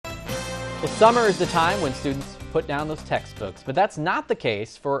Well, summer is the time when students put down those textbooks, but that's not the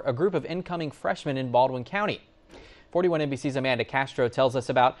case for a group of incoming freshmen in Baldwin County. 41 NBC's Amanda Castro tells us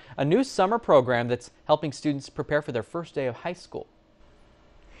about a new summer program that's helping students prepare for their first day of high school.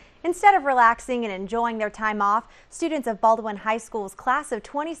 Instead of relaxing and enjoying their time off, students of Baldwin High School's class of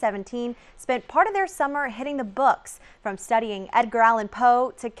 2017 spent part of their summer hitting the books. From studying Edgar Allan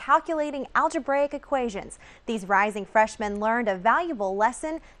Poe to calculating algebraic equations, these rising freshmen learned a valuable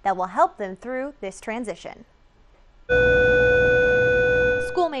lesson that will help them through this transition.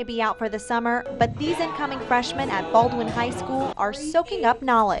 School may be out for the summer, but these incoming freshmen at Baldwin High School are soaking up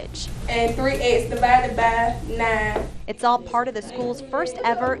knowledge. And 3x divided by 9. It's all part of the school's first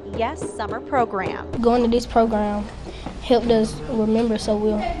ever Yes Summer program. Going to this program helped us remember,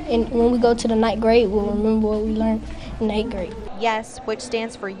 and when we go to the ninth grade, we'll remember what we learned in the 8th grade. YES, which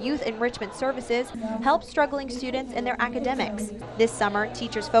stands for Youth Enrichment Services, helps struggling students in their academics. This summer,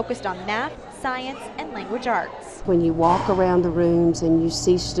 teachers focused on math, science, and language arts. When you walk around the rooms and you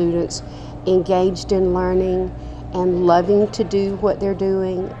see students engaged in learning and loving to do what they're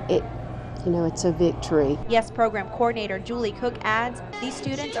doing, it's a victory. YES program coordinator Julie Cook adds, these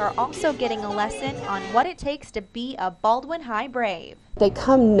students are also getting a lesson on what it takes to be a Baldwin High Brave. They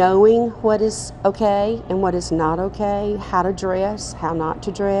come knowing what is okay and what is not okay, how to dress, how not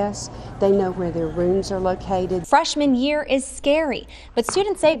to dress. They know where their rooms are located. Freshman year is scary, but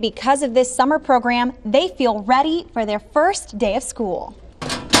students say because of this summer program, they feel ready for their first day of school.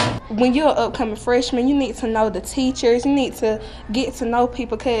 When you're an upcoming freshman, you need to know the teachers, you need to get to know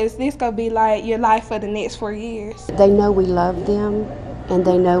people, because this going to be like your life for the next 4 years. They know we love them and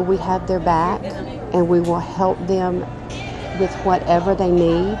they know we have their back and we will help them with whatever they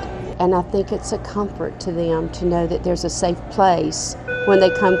need. And I think it's a comfort to them to know that there's a safe place when they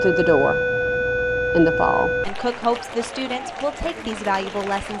come through the door in the fall. And Cook hopes the students will take these valuable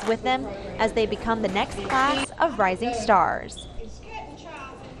lessons with them as they become the next class of rising stars.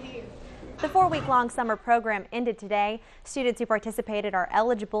 The 4-week-long summer program ended today. Students who participated are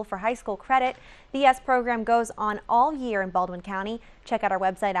eligible for high school credit. The YES program goes on all year in Baldwin County. Check out our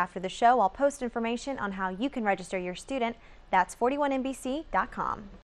website after the show. I'll post information on how you can register your student. That's 41NBC.com.